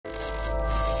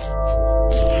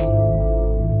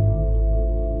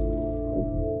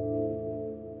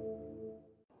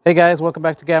Hey guys, welcome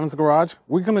back to Gavin's Garage.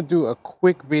 We're going to do a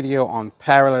quick video on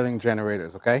paralleling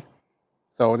generators, okay?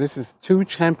 So this is two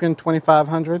Champion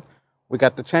 2500. We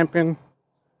got the Champion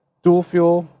Dual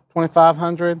Fuel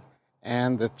 2500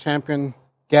 and the Champion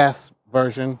Gas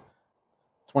version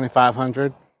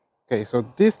 2500. Okay, so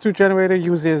this two generator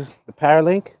uses the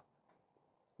Paralink.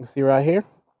 You see right here,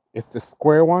 it's the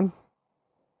square one.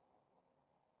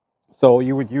 So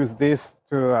you would use this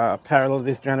to parallel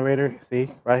this generator.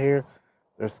 See right here,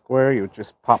 they're square. You would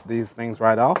just pop these things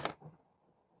right off.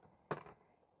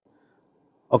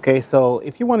 Okay, so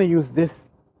if you want to use this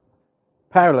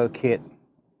parallel kit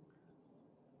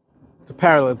to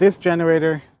parallel this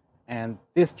generator and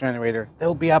this generator,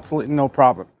 there'll be absolutely no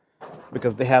problem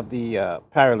because they have the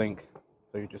Paralink.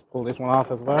 So you just pull this one off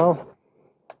as well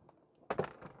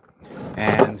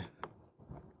and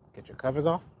get your covers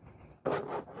off.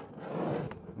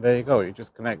 There you go. You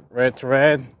just connect red to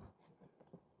red,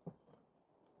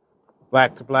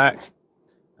 black to black,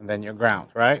 and then your ground,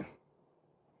 right?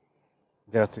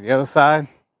 Get up to the other side,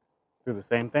 do the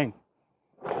same thing.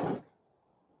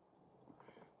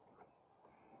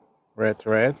 Red to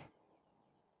red,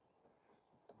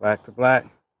 black to black,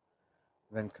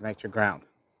 then connect your ground.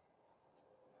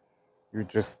 You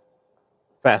just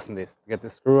fasten this, get the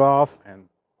screw off and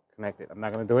connect it. I'm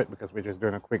not going to do it because we're just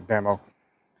doing a quick demo.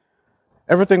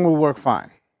 Everything will work fine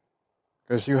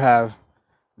because you have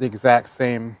the exact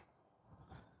same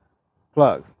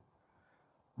plugs.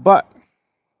 But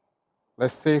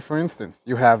let's say, for instance,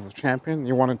 you have a Champion,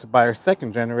 you wanted to buy your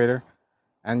second generator,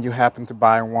 and you happen to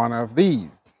buy one of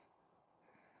these.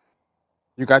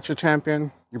 You got your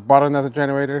Champion, you bought another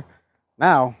generator,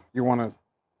 now you wanted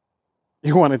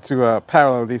to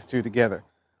parallel these two together.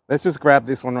 Let's just grab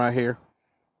this one right here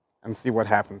and see what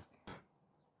happens.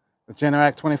 The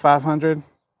Generac 2500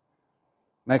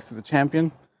 next to the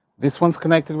Champion. This one's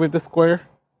connected with the square.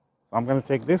 So I'm going to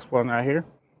take this one right here,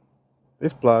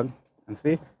 this plug, and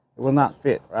see, it will not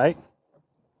fit, right?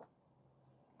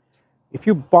 If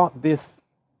you bought this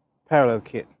parallel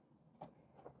kit,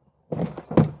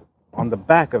 on the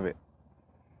back of it,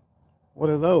 what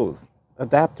are those?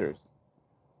 Adapters.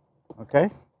 Okay?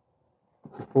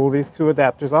 You pull these two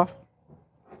adapters off.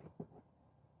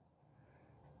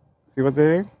 See what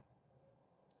they do?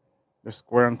 They're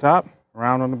square on top,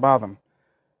 round on the bottom.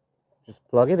 Just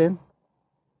plug it in.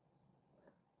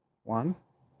 One,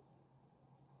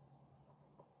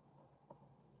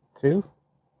 two.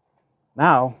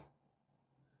 Now,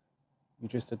 you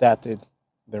just adapted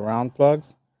the round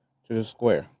plugs to the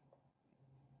square.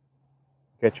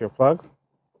 Get your plugs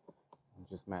and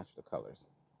just match the colors.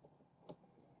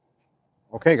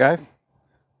 Okay, guys,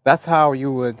 that's how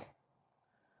you would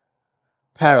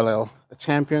parallel a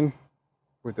Champion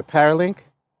with the Paralink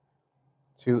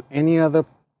to any other,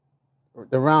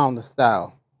 the round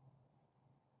style.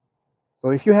 So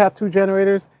if you have two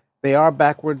generators, they are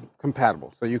backward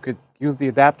compatible. So you could use the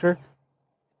adapter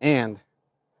and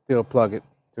still plug it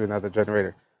to another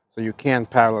generator. So you can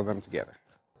parallel them together.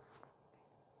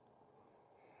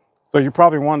 So you're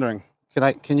probably wondering,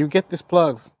 can you get these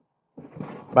plugs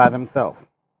by themselves?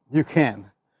 You can.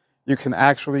 You can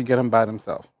actually get them by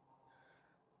themselves.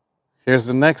 Here's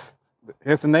the next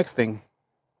thing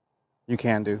you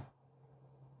can do.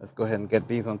 Let's go ahead and get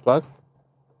these unplugged.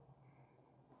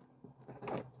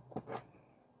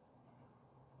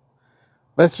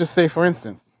 Let's just say, for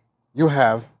instance, you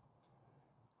have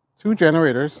two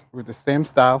generators with the same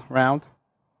style, round.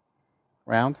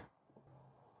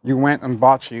 You went and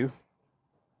bought you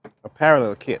a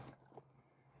parallel kit.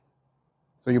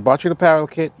 So you bought you the parallel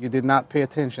kit, you did not pay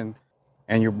attention,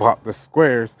 and you bought the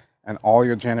squares, and all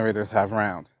your generators have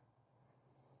round.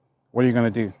 What are you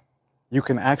going to do? You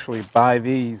can actually buy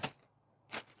these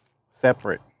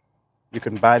separate. You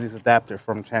can buy these adapters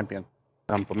from Champion.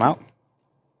 Dump them out.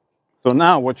 So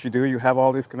now what you do, you have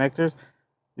all these connectors.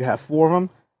 You have 4 of them.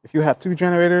 If you have 2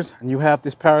 generators and you have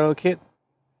this parallel kit,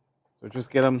 so just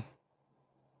get them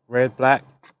red, black.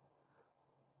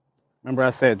 Remember I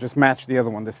said, just match the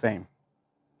other one the same.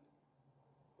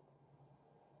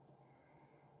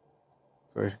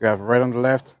 So if you have red on the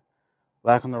left,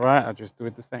 black on the right, I'll just do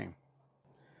it the same.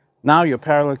 Now your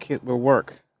parallel kit will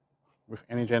work with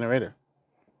any generator,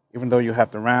 even though you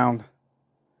have the round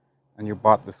and you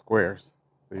bought the squares.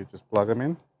 So you just plug them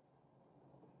in.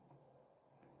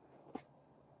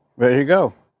 There you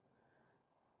go.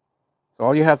 So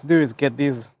all you have to do is get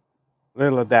these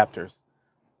little adapters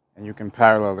and you can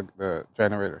parallel the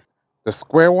generator. The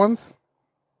square ones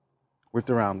with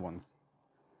the round ones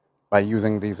by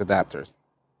using these adapters.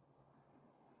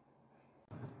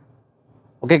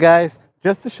 Okay guys,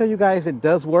 just to show you guys it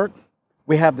does work,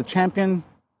 we have the Champion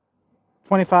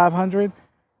 2500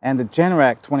 and the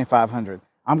Generac 2500.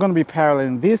 I'm going to be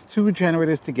paralleling these two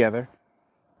generators together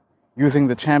using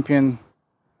the Champion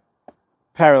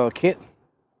parallel kit.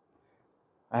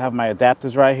 I have my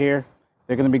adapters right here.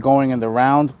 They're going to be going in the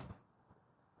round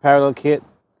parallel kit,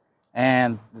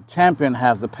 and the Champion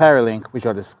has the Paralink, which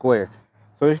are the square.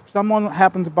 So if someone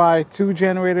happens to buy two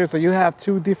generators, or you have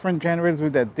two different generators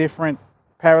with that different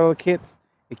parallel kits,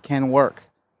 it can work.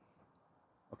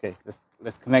 Okay,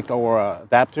 let's connect our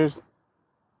adapters.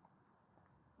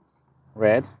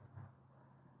 Red,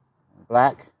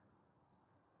 black.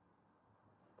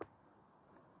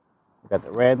 We got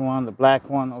the red one, the black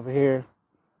one over here.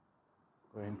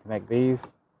 Go ahead and connect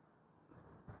these.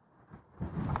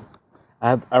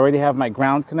 I already have my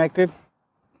ground connected.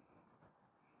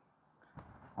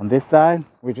 On this side,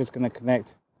 we're just going to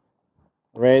connect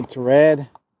red to red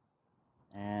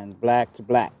and black to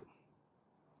black.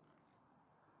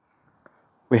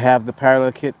 We have the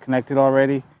parallel kit connected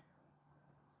already.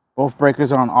 Both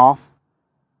breakers are on off.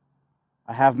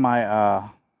 I have my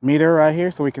meter right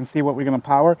here so we can see what we're going to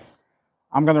power.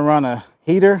 I'm going to run a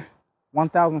heater,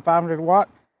 1,500 watt,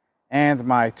 and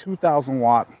my 2,000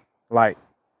 watt light.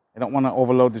 I don't want to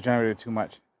overload the generator too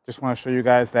much. Just want to show you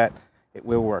guys that it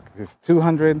will work. It's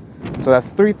 200, so that's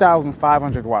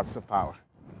 3,500 watts of power.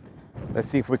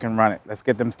 Let's see if we can run it. Let's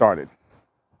get them started.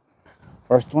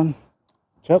 First one,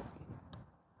 choke.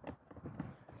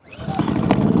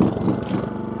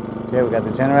 Okay, we got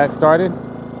the Generac started.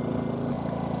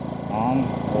 On,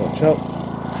 little choke.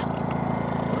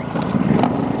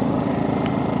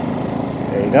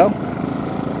 There you go.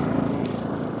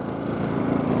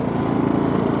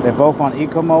 They're both on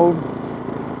eco mode.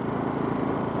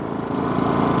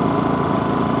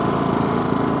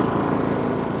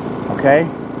 Okay.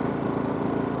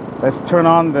 Let's turn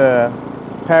on the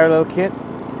parallel kit.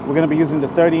 We're going to be using the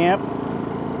 30 amp.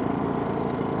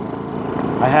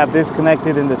 I have this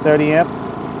connected in the 30 amp.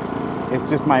 It's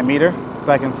just my meter,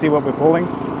 so I can see what we're pulling.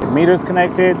 The meter's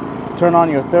connected. Turn on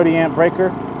your 30 amp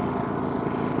breaker.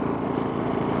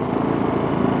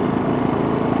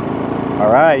 All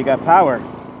right, you got power.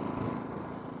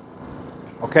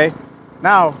 Okay,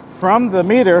 now from the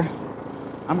meter,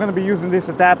 I'm going to be using this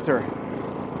adapter.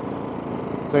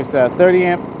 So it's a 30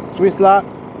 amp twist lock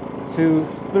to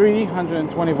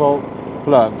 320 volt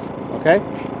plugs. Okay,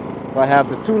 so I have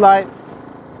the two lights.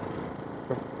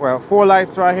 Well, four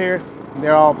lights right here.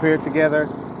 They're all paired together,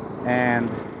 and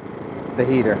the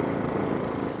heater.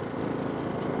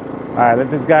 All right, let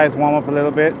these guys warm up a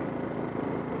little bit.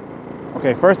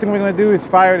 Okay, first thing we're gonna do is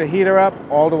fire the heater up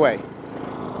all the way.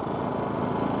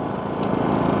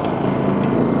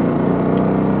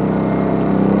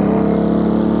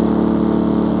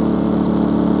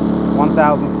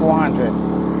 $1,400.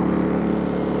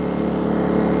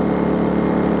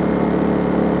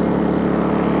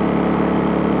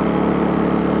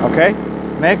 Okay,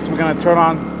 next we're gonna turn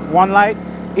on one light.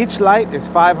 Each light is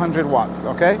 500 watts,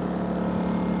 okay?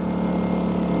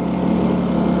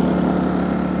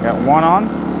 Got one on,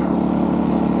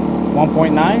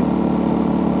 1.9.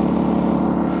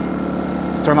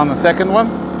 Let's turn on the second one.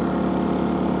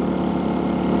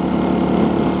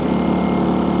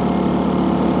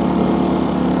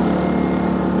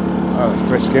 Oh, the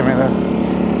switch gave me that.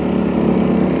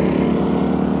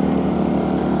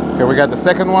 Okay, we got the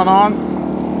second one on,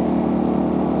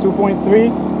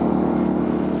 2.3.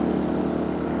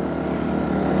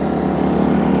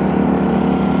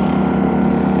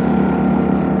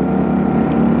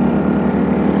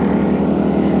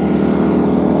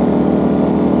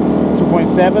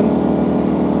 Seven,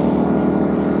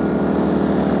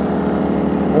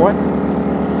 fourth,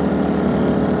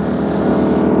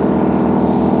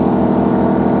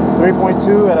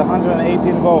 3.2 at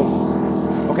 118 volts.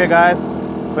 Okay, guys,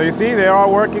 so you see they're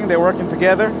all working. They're working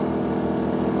together.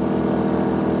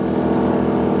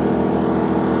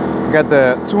 We got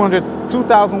the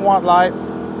 2,000 watt lights,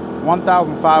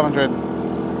 1,500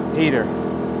 heater.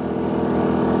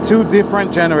 Two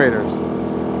different generators.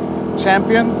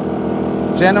 Champion,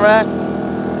 Generac.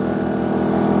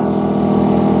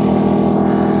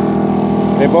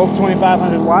 They're both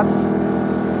 2,500 watts.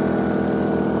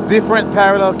 Different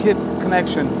parallel kit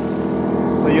connection.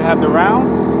 So you have the round,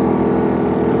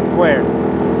 the square.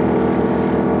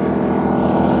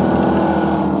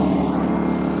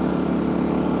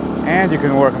 And you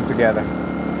can work them together.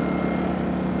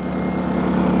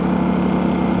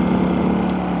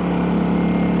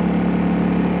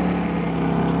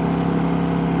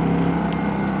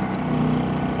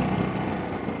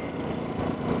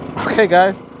 Okay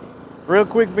guys, real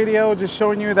quick video just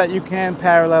showing you that you can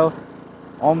parallel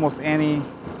almost any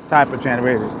type of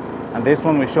generators. And this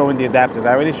one we're showing the adapters.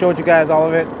 I already showed you guys all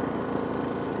of it,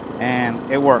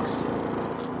 and it works.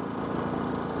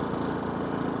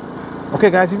 Okay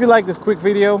guys, if you like this quick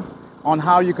video on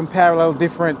how you can parallel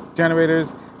different generators,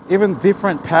 even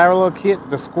different parallel kit,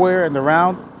 the square and the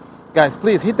round, guys,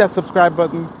 please hit that subscribe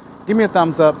button, give me a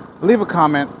thumbs up, leave a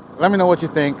comment, let me know what you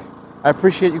think. I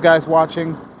appreciate you guys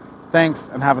watching. Thanks,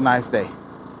 and have a nice day.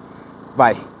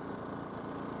 Bye.